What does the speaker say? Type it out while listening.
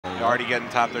Already getting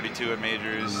top 32 at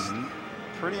majors.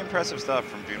 Pretty impressive stuff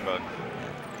from Junebug.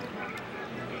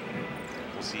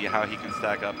 We'll see how he can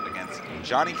stack up against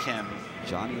Johnny Kim.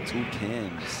 Johnny Two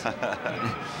Kims.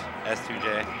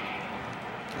 S2J.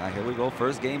 Here we go.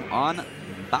 First game on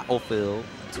Battlefield,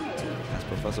 as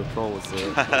Professor Pro would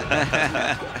say.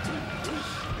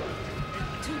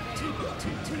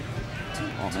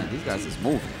 Oh man, these guys is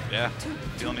moving. Yeah,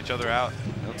 feeling each other out.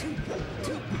 Yep.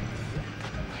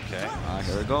 Okay.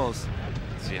 Here it goes.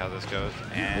 Let's see how this goes.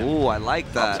 And ooh, I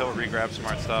like that. Up tilt, regrab,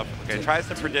 smart stuff. Okay, tries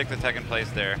to predict the tech in place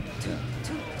there. Yeah.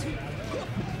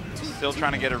 Still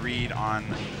trying to get a read on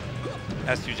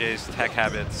S2J's tech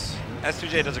habits.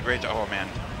 S2J does a great job. Oh man.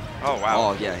 Oh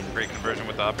wow. Oh yeah. Great conversion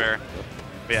with the up air.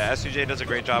 But yeah, S2J does a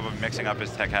great job of mixing up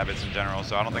his tech habits in general,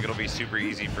 so I don't think it'll be super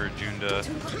easy for June to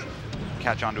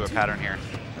catch on to a pattern here.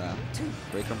 Yeah.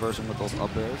 Great conversion with those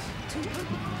up airs.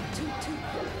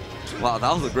 Wow,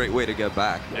 that was a great way to get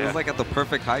back. It was like at the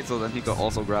perfect height, so then he could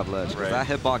also grab ledge. Right. That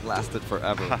hitbox lasted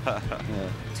forever. Yeah.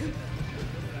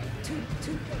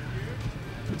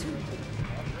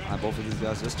 Both of these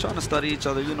guys just trying to study each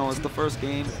other. You know, it's the first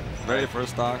game, very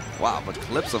first stock. Wow, but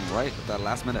clips him right with that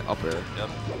last minute up air. Yep.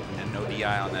 And no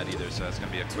DI on that either, so that's going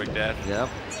to be a quick death. Yep.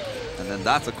 And then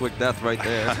that's a quick death right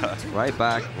there. Right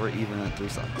back. We're even at 3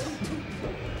 stocks.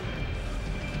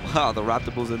 Wow, the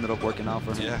Raptor Boost ended up working out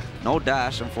for him. Yeah. No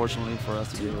dash, unfortunately, for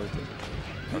us to do right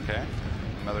there. Okay.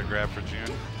 Another grab for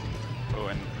June. Oh,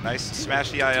 and nice smash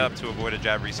the eye up to avoid a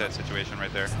jab reset situation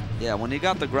right there. Yeah, when he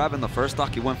got the grab in the first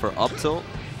stock, he went for up tilt.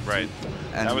 Right.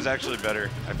 And that was actually better,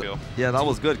 I feel. Yeah, that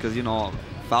was good because, you know,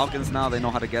 Falcons now, they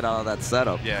know how to get out of that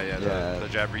setup. Yeah, the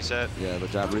jab reset. Yeah, the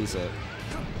jab reset.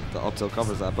 The up tilt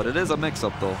covers that, but it is a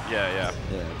mix-up, though. Yeah.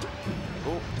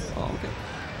 Cool. Oh, okay.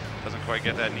 Doesn't quite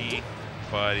get that knee,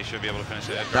 but he should be able to finish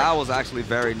it. That was actually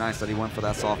very nice that he went for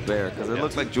that soft bear, because it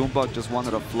looked like Junebug just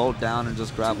wanted to float down and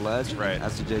just grab ledge. Right.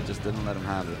 S2J just didn't let him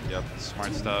have it. Yep,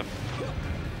 smart stuff.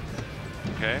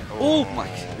 Okay. Oh my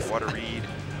goodness. What a read.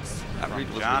 That read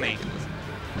was Johnny. ridiculous.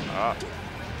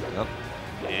 Yep.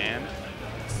 And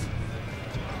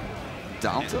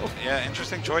down tilt? Yeah,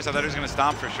 interesting choice. I thought he was going to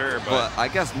stomp for sure. But I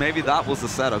guess maybe that was the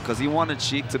setup, because he wanted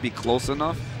Sheik to be close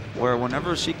enough where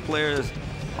whenever Sheik players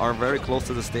are very close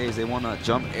to the stage, they want to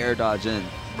jump air dodge in.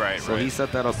 Right, so he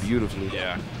set that up beautifully.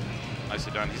 Yeah.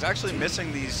 Nicely done. He's actually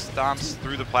missing these stomps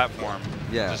through the platform.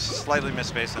 Yeah. Just slightly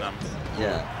misspacing them.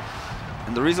 Yeah.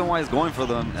 And the reason why he's going for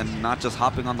them and not just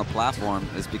hopping on the platform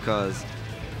is because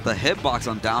the hitbox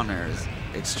on down air is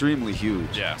extremely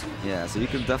huge. Yeah. Yeah, so you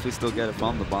can definitely still get it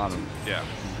from the bottom. Yeah.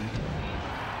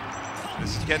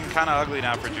 This is getting kind of ugly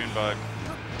now for Junebug.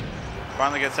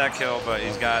 Finally gets that kill, but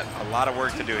he's got a lot of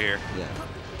work to do here. Yeah.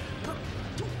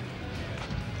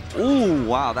 Ooh,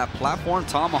 wow, that platform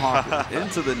tomahawk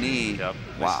into the knee. Yep,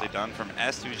 wow. Nicely done from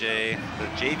S2J. The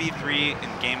JV3 in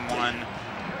game 1.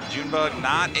 Junebug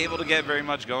not able to get very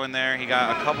much going there. He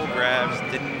got a couple grabs,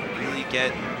 didn't really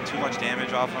get too much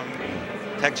damage off him.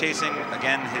 Tech chasing,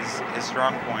 again, his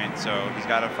strong point, so he's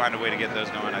got to find a way to get those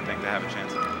going, I think, to have a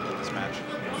chance at this match.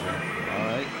 All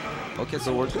right. Okay,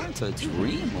 so we're going to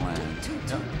Dreamland.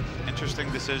 Yeah.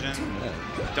 Interesting decision. Yeah.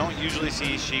 Don't usually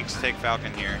see Sheiks take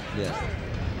Falcon here. Yeah.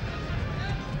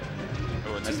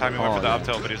 Oh, and this time he went for the up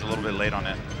tilt, but he was a little bit late on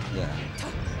it. Yeah.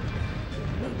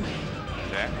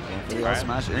 Okay. For the up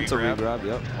smash into regrab,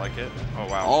 yep. Like it. Oh,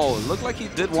 wow. Oh, it looked like he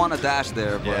did want to dash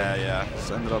there, but yeah.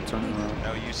 just ended up turning around.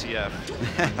 No UCF.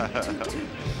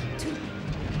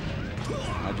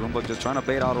 Junebug just trying to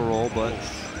bait out a roll, but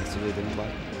that's really didn't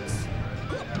bite.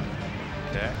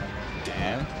 Okay.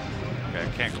 And okay,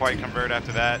 can't quite convert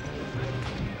after that.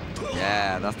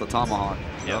 Yeah, that's the tomahawk.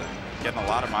 Yep. Getting a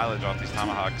lot of mileage off these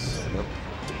tomahawks. Yep.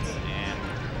 And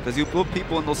because you put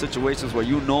people in those situations where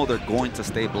you know they're going to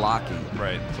stay blocking.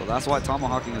 Right. So that's why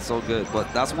tomahawking is so good.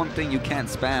 But that's one thing you can't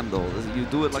spam though. You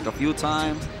do it like a few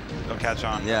times. They'll catch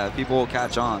on. Yeah, people will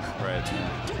catch on. Right.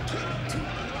 Yeah.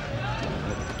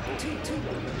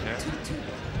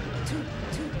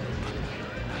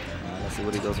 Let's see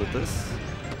what he does with this.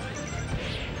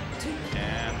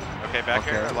 And okay, back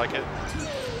here, I like it.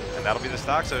 And that'll be the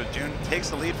stock. So June takes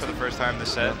the lead for the first time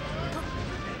this set.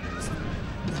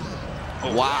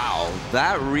 Oh. Wow,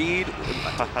 that read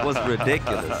was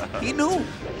ridiculous. He knew.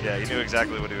 Yeah, he knew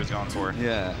exactly what he was going for.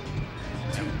 Yeah.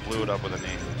 And blew it up with a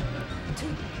knee.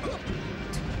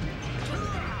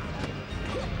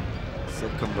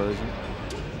 Sick conversion.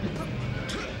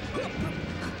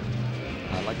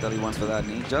 I like that he went for that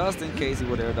knee, just in case he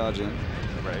would air dodge in.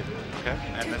 Right. Okay.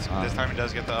 And this time he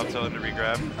does get the up tilt into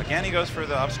regrab. Again, he goes for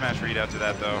the up smash read after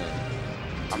that, though.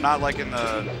 I'm not liking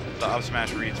the up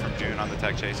smash reads from June on the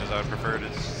tech chases. I would prefer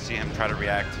to see him try to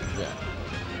react. Yeah.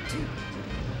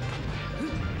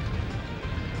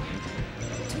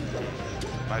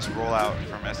 Nice rollout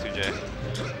from S2J.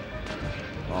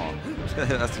 Oh,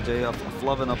 S2J up,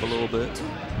 flubbing up a little bit.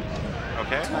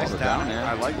 Okay, nice down there.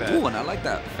 I like that. Ooh, and I like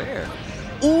that fair.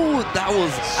 Ooh, that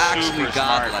was actually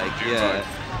godlike. Yeah.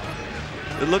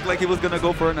 It looked like he was going to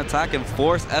go for an attack and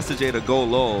force S2J to go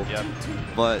low. Yep.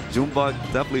 But Junebug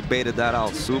definitely baited that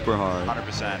out super hard.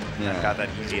 100%. Yeah. Got that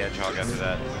easy edge hog after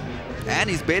that. And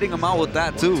he's baiting him out with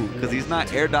that too, because he's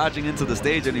not air dodging into the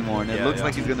stage anymore, and it looks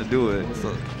like he's going to do it.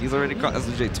 So he's already caught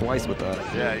S2J twice with that.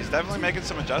 Yeah, he's definitely making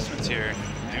some adjustments here.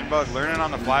 Junebug learning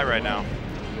on the fly right now.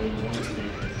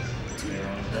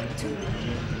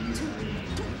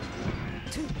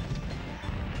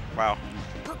 Wow.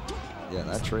 Yeah,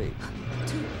 that trade.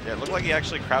 Yeah, it looked like he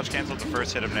actually crouch canceled the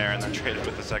first hit of Nair and then traded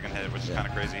with the second hit, which is kind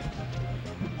of crazy.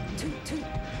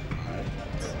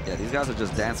 Yeah, these guys are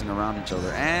just dancing around each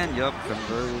other. And, yup,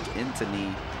 converted into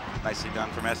knee. Nicely done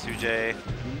from S2J.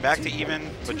 Back to even,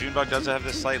 but Junebug does have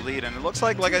this slight lead. And it looks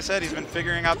like I said, he's been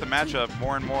figuring out the matchup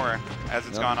more and more as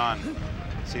it's gone on.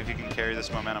 See if he can carry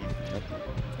this momentum.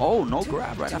 Oh, no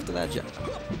grab right after that jab.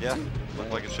 Yeah,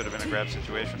 looked like it should have been a grab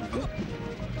situation.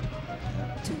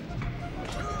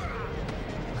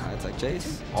 Tech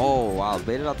chase. Oh, wow.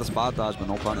 Baited out the spot dodge, but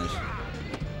no punish.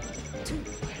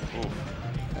 Ooh.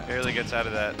 Barely gets out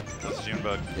of that. That's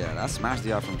Junebug. Yeah, that smash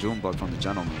DI from Junebug from the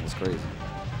gentleman was crazy.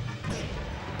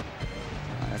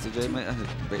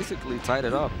 S2J basically tied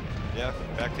it up. Yeah,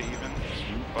 back to even.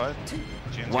 But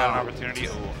June's got an opportunity.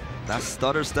 Ooh. That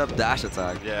stutter step dash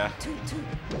attack. Yeah.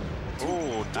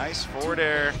 Ooh, nice forward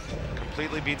air.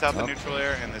 Completely beats out the neutral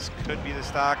air, and this could be the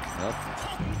stock.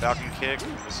 Falcon kick.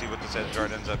 We'll see what this edge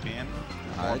guard ends up being.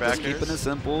 All right, just keeping it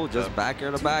simple. Just back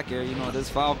air to back air. You know, it is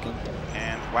Falcon.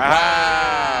 And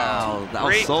wow. That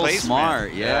was so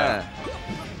smart. Yeah.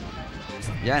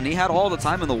 Yeah, and he had all the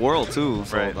time in the world, too.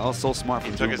 So that was so smart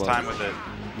from Junebug. He took his time with it.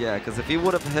 Yeah, because if he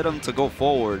would have hit him to go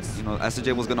forward, you know,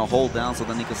 S2J was going to hold down so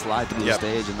then he could slide through the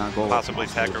stage and not go. Possibly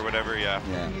tech or whatever, yeah.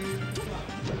 Yeah.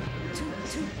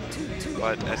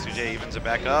 But S2J evens it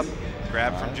back up.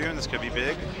 Grab from June. This could be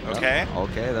big. Okay.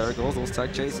 Okay, there it goes. Those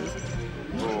tech chases.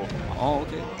 Ooh. Oh,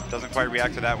 okay. Doesn't quite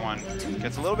react to that one.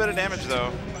 Gets a little bit of damage,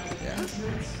 though. Yeah.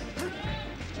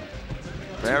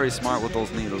 Very smart with those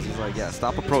needles. He's like, yeah,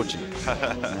 stop approaching.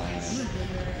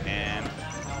 And,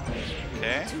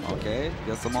 okay. Okay,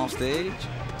 gets him off stage.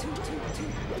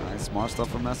 Nice, smart stuff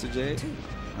from S2J.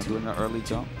 Not doing an early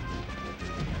jump.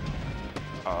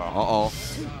 Uh-oh.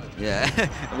 Yeah.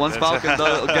 Once Falcon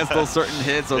gets those certain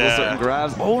hits or those certain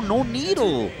grabs. Oh, no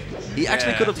needle. He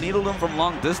actually could have needled him from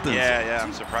long distance. Yeah,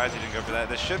 I'm surprised he didn't go for that.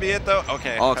 This should be it, though.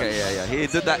 Okay. Okay, yeah. He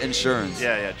did that insurance.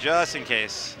 Yeah, just in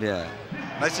case. Yeah.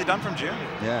 Nicely done from June.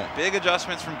 Yeah. Big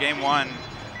adjustments from game one.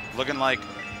 Looking like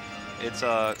it's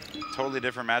a totally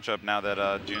different matchup now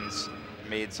that June's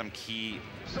made some key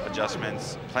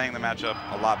adjustments, playing the matchup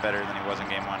a lot better than he was in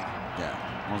game one.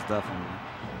 Yeah, most definitely.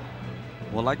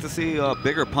 We'll like to see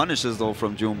bigger punishes, though,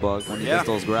 from Junebug when he gets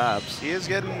those grabs. He is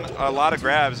getting a lot of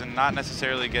grabs and not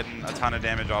necessarily getting a ton of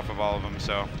damage off of all of them,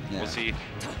 so we'll see.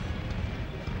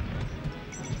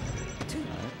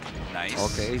 Nice.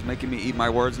 Okay, he's making me eat my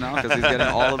words now because he's getting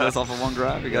all of this off of one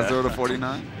grab. He got 0 to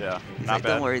 49. Yeah, he's not like, bad.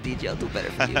 Don't worry, DJ, I'll do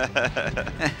better for you.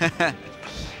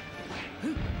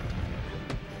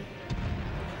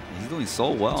 He's doing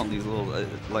so well on these little,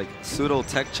 like, pseudo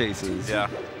tech chases. Yeah.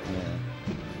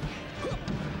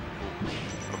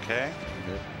 Okay.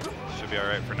 Should be all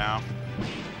right for now.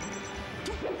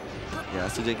 Yeah,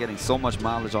 S2J getting so much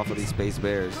mileage off of these space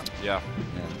bears. Yeah.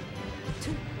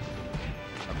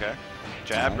 Okay.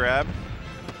 Jab, grab.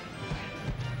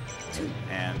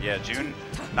 And yeah, June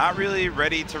not really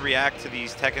ready to react to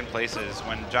these tech in places.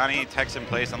 When Johnny techs in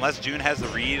place, unless June has the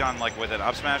read on like with an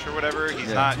up smash or whatever,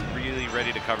 he's not really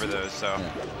ready to cover those. So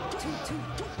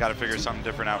he's got to figure something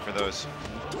different out for those.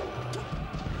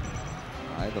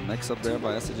 All right, the mix up there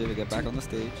by S2J to get back on the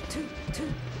stage.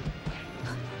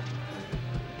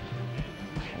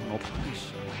 Oh, no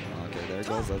punish. Okay, there it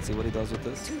goes. Let's see what he does with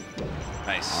this.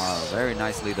 Nice. Very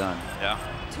nicely done. Yeah.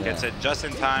 Gets it just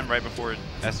in time, right before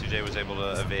S2J was able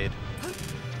to evade.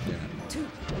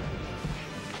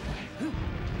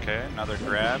 Okay, another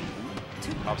grab.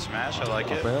 Up smash, I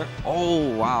like it. Air. Oh,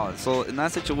 wow. So in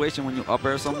that situation, when you up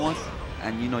air someone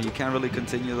and, you know, you can't really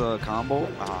continue the combo,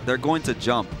 they're going to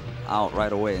jump out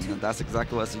right away. And that's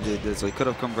exactly what S2J did. So he could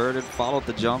have converted, followed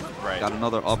the jump, got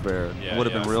another up air. It would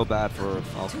have been real bad for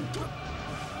Falcon.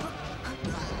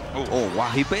 Oh, wow.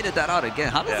 He baited that out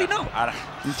again. How does he know?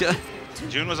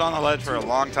 June was on the ledge for a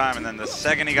long time, and then the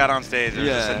second he got on stage, there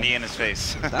was just a knee in his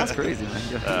face. That's crazy,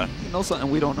 man. You know something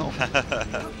we don't know.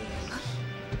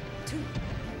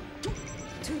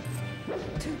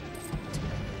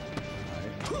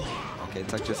 Okay,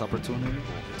 tech chase opportunity.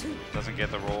 Doesn't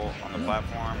get the roll on the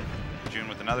platform. June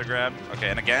with another grab. Okay,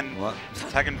 and again,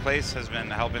 tech in place has been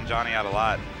helping Johnny out a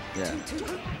lot. Yeah.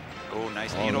 Oh,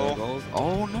 nice needle.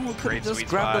 Oh, no, could have just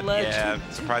grabbed the ledge. Yeah,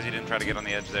 surprised he didn't try to get on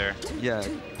the edge there. Yeah,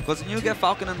 because when you get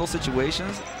Falcon in those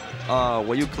situations,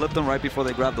 where you clip them right before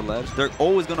they grab the ledge, they're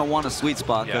always going to want a sweet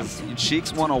spot because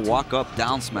Sheiks want to walk up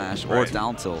down smash or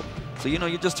down tilt. So, you know,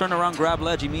 you just turn around, grab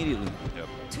ledge immediately. Yep.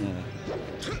 Yeah.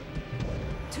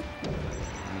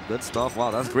 Good stuff.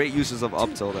 Wow, that's great uses of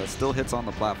up tilt. That still hits on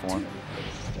the platform.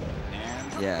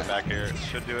 And the back air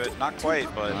should do it. Not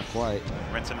quite, but not quite.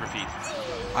 Rinse and repeat.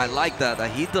 I like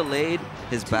that he delayed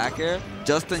his back air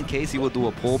just in case he would do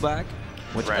a pullback,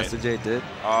 which S2J did.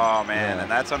 Oh, man,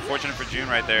 and that's unfortunate for June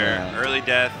right there. Yeah. Early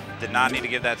death. Did not need to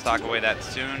give that stock away that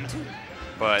soon,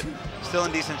 but still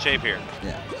in decent shape here.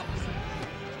 Yeah.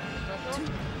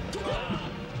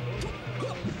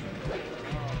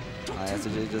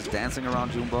 S2J just dancing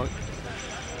around Junebug.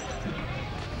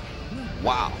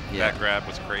 Wow. That grab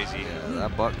was crazy. Yeah,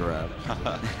 that butt grab.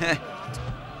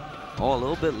 Oh, a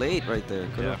little bit late right there.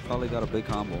 Could have probably got a big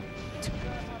combo.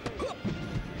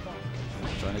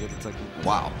 Trying to get the technique.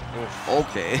 Wow.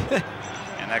 Okay.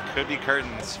 And that could be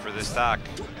curtains for this stock.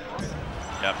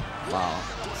 Yep. Wow.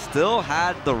 Still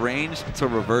had the range to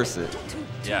reverse it.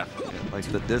 Yeah. Like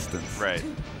the distance. Right.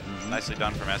 Nicely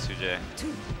done from S2J.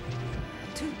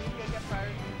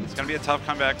 It's going to be a tough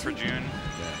comeback for June.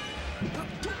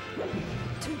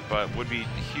 But would be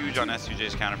huge on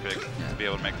S2J's counter pick to be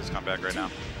able to make this comeback right now.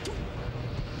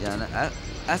 Yeah, and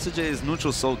S2J's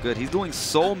neutral so good. He's doing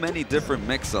so many different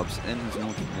mix-ups in his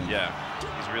neutral game. Yeah,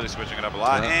 he's really switching it up a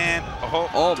lot. And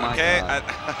oh my God.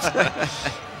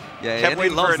 Yeah, and he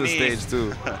loves this stage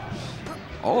too.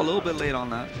 Oh, a little bit late on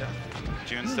that. Yeah.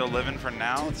 June's still living for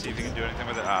now. Let's see if he can do anything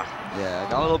with it. Yeah,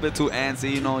 got a little bit too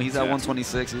antsy. You know, he's at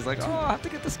 126. He's like, oh, I have to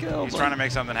get the skill. He's trying to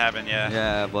make something happen,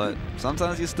 Yeah, but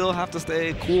sometimes you still have to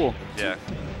stay cool. Yeah.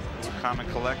 Calm and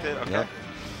collected. Okay. Yep.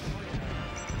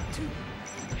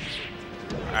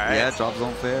 All right. Yeah, drop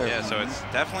zone fair. Yeah, so it's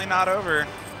definitely not over,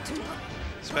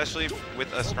 especially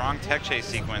with a strong tech chase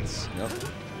sequence. Yep.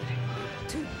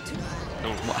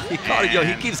 He caught it. Yo,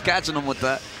 he keeps catching him with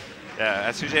that.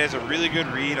 Yeah, S2J has a really good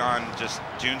read on just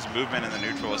June's movement in the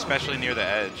neutral, especially near the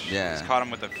edge. Yeah. He's caught him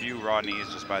with a few raw knees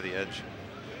just by the edge.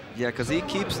 Yeah, because he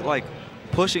keeps like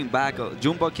pushing back.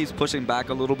 Junebug keeps pushing back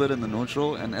a little bit in the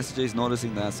neutral, and S2J's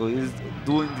noticing that. So he's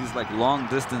doing these like long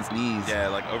distance knees. Yeah,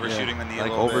 like overshooting the knee a like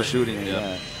little overshooting bit.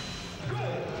 it,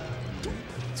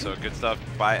 So good stuff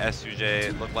by S2J.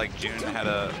 It looked like June had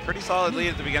a pretty solid lead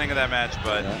at the beginning of that match,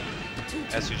 but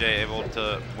S2J able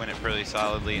to win it pretty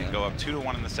solidly and go up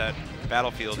 2-1 in the set.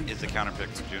 Battlefield is the counter pick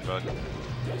for Junebug.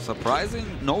 Surprising,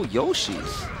 no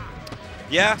Yoshis.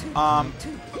 Yeah,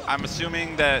 I'm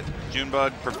assuming that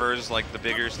Junebug prefers like the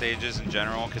bigger stages in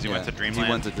general because he went to Dreamland.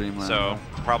 He went to Dreamland. So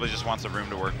probably just wants a room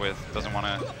to work with. Doesn't want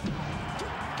to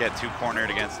get too cornered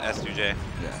against S2J.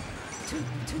 Yeah.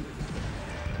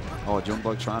 Oh,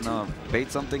 Junebug trying to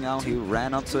bait something out. He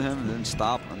ran up to him and then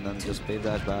stopped and then just bait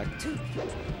that back.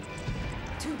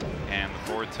 And the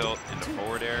forward tilt into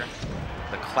forward air.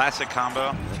 The classic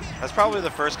combo. That's probably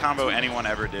the first combo anyone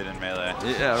ever did in Melee.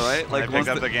 Yeah, right? Like they picked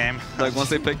up the game. Like once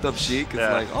they picked up Sheik, it's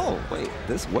like, oh, wait,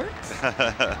 this works?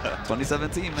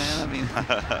 2017, man. I mean,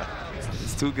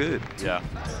 it's too good. Yeah.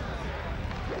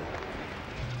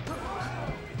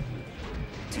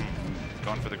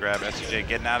 Going for the grab. S2J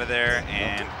getting out of there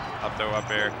and up throw up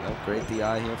air. Great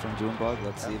DI here from Junebug.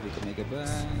 Let's see if he can make it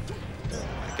back.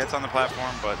 Gets on the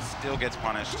platform, but still gets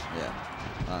punished. Yeah.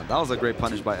 That was a great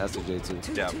punish by S2J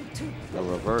too. Yeah. The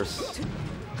reverse.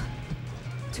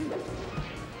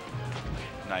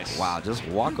 Nice. Wow, just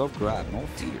walk up grab, no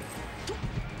fear.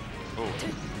 Ooh.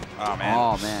 Oh, man.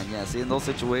 Oh, man, yeah. See, in those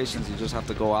situations, you just have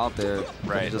to go out there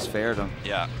and just fair them.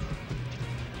 Yeah.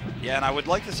 Yeah, and I would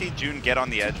like to see June get on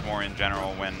the edge more in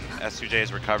general when S2J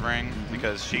is recovering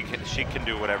because she can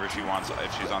do whatever she wants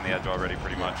if she's on the edge already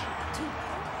pretty much.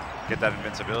 Get that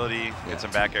invincibility, get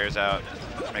some back airs out,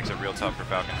 makes it real tough for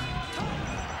Falcon.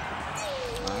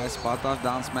 Nice spot off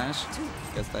down smash.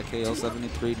 Gets that KO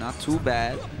 73, not too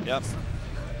bad. Yep.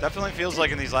 Definitely feels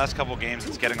like in these last couple games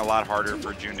it's getting a lot harder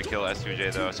for June to kill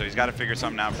S2J though, so he's got to figure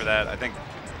something out for that. I think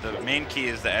the main key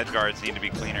is the edge guards need to be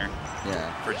cleaner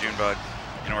for Junebug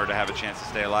in order to have a chance to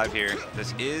stay alive here.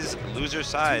 This is loser's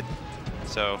side,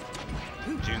 so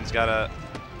June's got to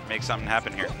make something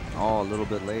happen here. Oh, a little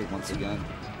bit late once again.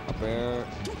 Up air.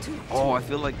 Oh, I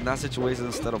feel like in that situation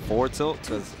instead of forward tilt,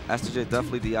 because S2J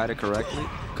definitely DI'd it correctly,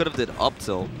 could have did up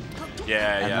tilt.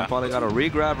 Yeah, and then probably got a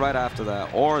re-grab right after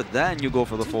that. Or then you go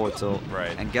for the forward tilt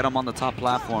and get him on the top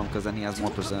platform because then he has more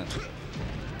percent.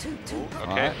 Ooh,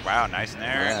 okay, Right. wow, nice in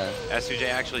there. Yeah. S2J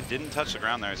actually didn't touch the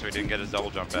ground there, so he didn't get his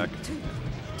double jump back.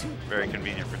 Very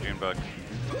convenient for Junebug.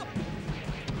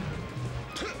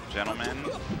 Gentleman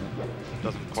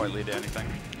doesn't quite lead to anything.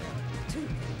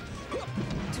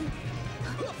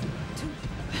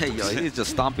 Hey, yo, he's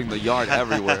just stomping the yard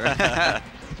everywhere.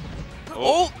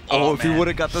 Oh, if he would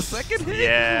have got the second hit,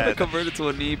 Yeah. he would have converted to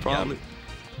a knee probably. Yep.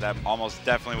 That almost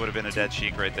definitely would have been a dead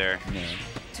cheek right there. Yeah.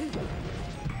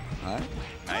 All right.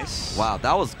 Nice. Wow,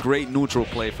 that was great neutral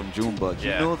play from Junebug. He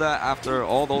Yeah. knew that after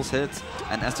all those hits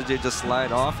and S2J just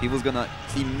slide off, he was going to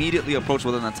immediately approach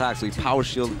with an attack, so he power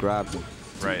shield grabbed him.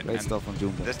 Right. Great And stuff from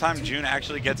Junebug. this time, June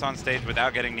actually gets on stage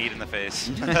without getting kneed in the face.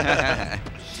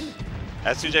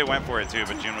 S2J went for it too,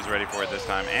 but June was ready for it this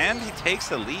time. And he takes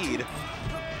the lead.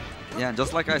 Yeah, and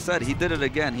just like I said, he did it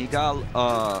again. He got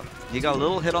a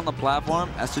little hit on the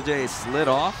platform. S2J slid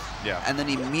off, Yeah. and then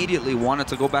immediately wanted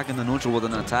to go back in the neutral with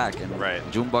an attack. And Right.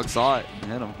 Junebug saw it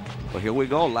and hit him. But here we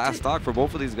go, last stock for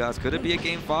both of these guys. Could it be a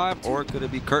game 5 or could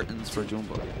it be curtains for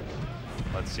Junebug?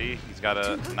 Let's see. He's got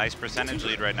a nice percentage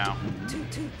lead right now.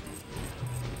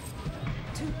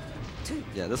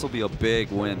 Yeah, this will be a big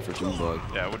win for Junebug.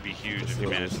 Yeah, it would be huge if he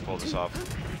managed to pull this off.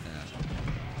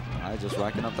 Yeah. All right, just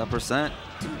racking up that percent.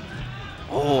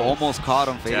 Oh, almost caught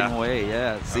him fading Yeah. away.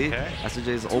 Yeah, see? Okay.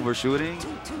 S2J's overshooting.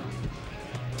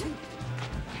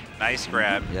 Nice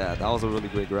grab. Yeah, that was a really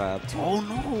great grab. Oh,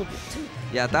 no.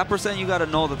 Yeah, at that percent, you got to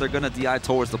know that they're going to DI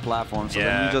towards the platform. So then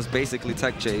Yeah. you just basically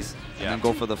tech chase and then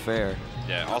go for the fair.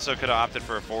 Yeah, also could have opted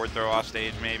for a forward throw off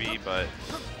stage maybe, but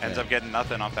ends up getting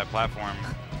nothing off that platform.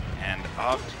 And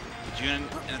up, June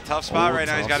in a tough spot right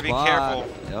now. He's got to be careful.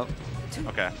 Yep.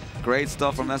 Okay. Great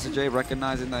stuff from S2J,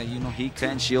 recognizing that, you know, he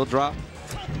can shield drop.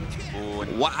 Ooh,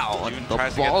 and Wow, June the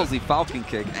tries to get ballsy Falcon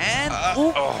kick. And,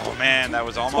 oh man, that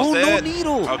was almost oh, it. no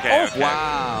needle. Okay, Oh, okay.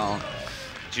 wow.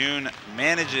 June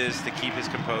manages to keep his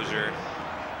composure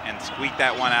and squeak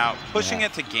that one out, pushing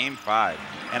it to game 5.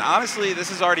 And honestly,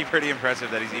 this is already pretty impressive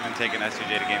that he's even taken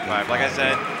S2J to game 5. Like I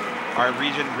said, our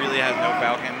region really has no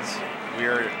Falcons.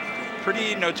 We're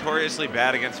pretty notoriously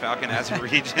bad against Falcon as a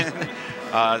region.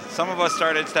 Some of us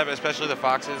started step, especially the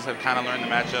Foxes, have kind of learned the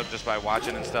matchup just by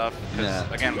watching and stuff. Because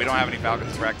again, we don't have any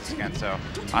Falcons to practice against. So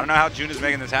I don't know how June is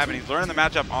making this happen. He's learning the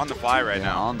matchup on the fly right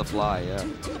now. On the fly, yeah.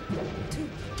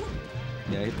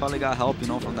 Yeah, he probably got help, you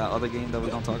know, from that other game that we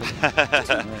don't talk about.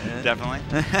 Definitely.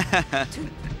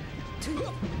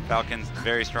 Falcons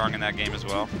very strong in that game as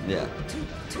well. Yeah.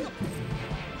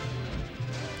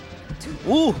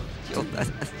 Ooh! Yo,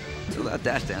 that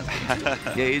dash dance.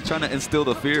 Yeah, he's trying to instill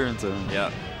the fear into him. Yeah.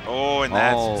 Oh, and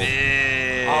that's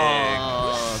big.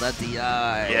 Oh, that DI.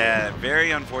 Yeah,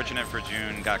 very unfortunate for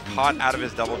June. Got caught out of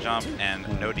his double jump and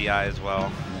no DI as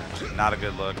well. Not a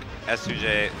good look.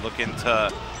 S2J looking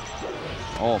to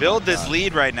build this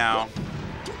lead right now.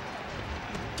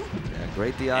 Yeah,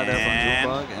 great DI there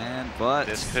from Junebug, but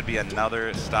this could be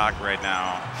another stock right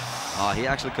now. He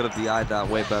actually could have DI'd that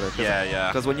way better. Yeah.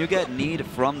 Because when you get kneed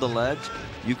from the ledge,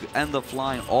 you could end up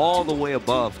flying all the way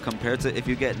above compared to if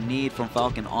you get kneed from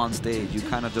Falcon on stage, you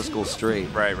kind of just go straight.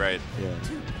 Right. Yeah.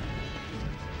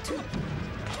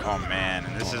 Oh man,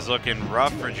 and this is looking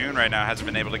rough for June right now. Hasn't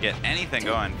been able to get anything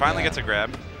going. Finally gets a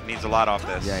grab. Needs a lot off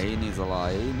this. Yeah, he needs a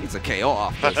lot. He needs a KO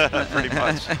off this. Pretty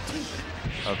much.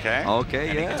 Okay.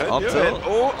 Okay, yeah. Up tilt.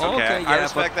 Oh, okay. I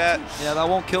respect that. Yeah, that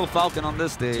won't kill Falcon on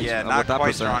this stage. Yeah, not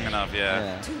quite strong enough,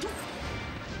 yeah.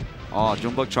 Oh,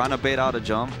 Junebug trying to bait out a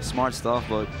jump. Smart stuff,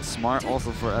 but smart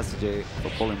also for S2J for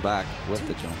pulling back with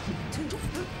the jump.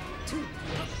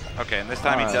 Okay, and this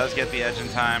time he does get the edge in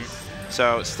time.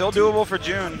 So still doable for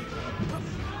June.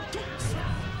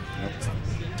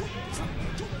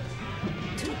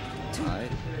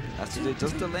 Alright. S2J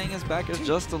just delaying his backers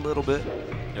just a little bit.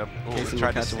 Yep. He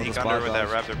Tried to sneak under with that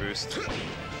Raptor boost.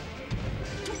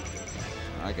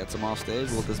 Alright, gets him off stage.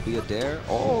 Will this be a dare?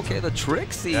 Oh, okay, the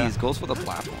Trixies goes for the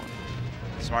platform.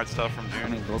 Smart stuff from June. I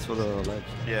mean, goes for the ledge.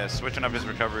 Yeah, switching up his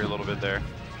recovery a little bit there.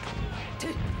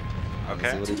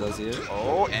 Okay. Let's see what he does here.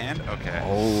 Oh, and okay.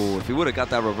 Oh, if he would have got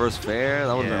that reverse fair,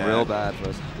 that would have been real bad for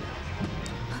us.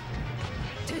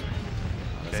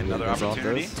 Okay, another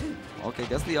opportunity. Okay,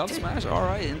 gets the up smash. All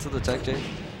right, into the tech chase.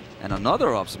 And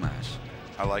another up smash.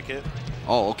 I like it.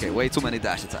 Oh, okay, way too many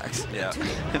dash attacks. Yeah.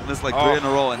 Missed like 3 in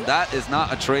a row, and that is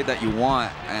not a trade that you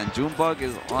want. And Junebug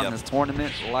is on his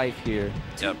tournament life here.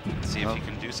 Yep. Let's see if he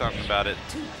can do something about it.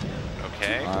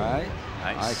 Okay. All right.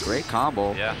 Nice. All right, great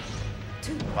combo. Yeah.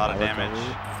 A lot of damage.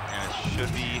 And it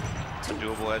should be a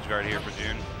doable edge guard here for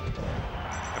June.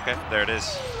 Okay, there it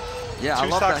is. Yeah, I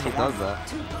love that he does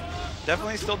that.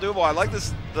 definitely still doable. I like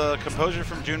the composure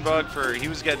from Junebug for he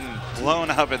was getting blown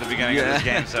up at the beginning of this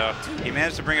game, so he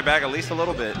managed to bring it back at least a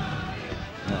little bit.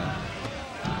 Yeah.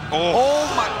 Oh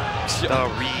my! The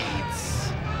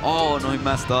reads. Oh no, he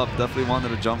messed up. Definitely wanted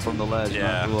to jump from the ledge.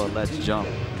 Yeah. Do a ledge jump.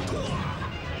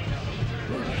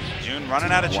 June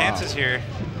running out of chances here.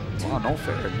 Wow, no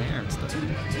fair in there and stuff.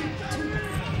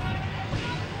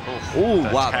 Oh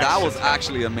wow, that was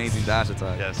actually amazing dash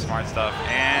attack. Yeah, smart stuff.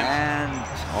 And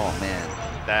oh man,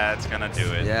 that's gonna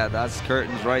do it. Yeah, that's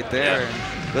curtains right there.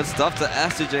 Yeah. Good stuff to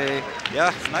S2J.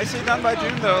 Yeah, nicely done by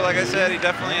June though. Like I said, he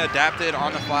definitely adapted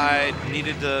on the fly.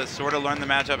 Needed to sort of learn the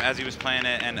matchup as he was playing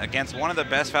it, and against one of the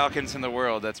best Falcons in the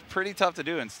world, that's pretty tough to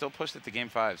do, and still pushed it to Game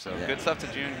 5. So yeah. Good stuff to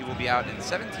June. He will be out in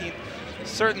 17th.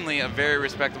 Certainly a very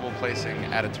respectable placing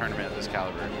at a tournament of this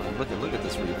caliber. Look at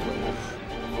this replay.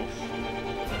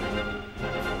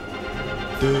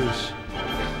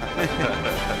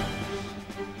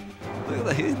 Look at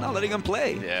that, he's not letting him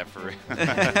play. Yeah, for real.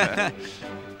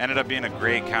 Ended up being a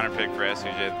great counter pick for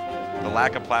S2J. The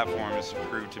lack of platforms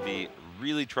proved to be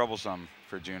really troublesome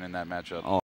for June in that matchup.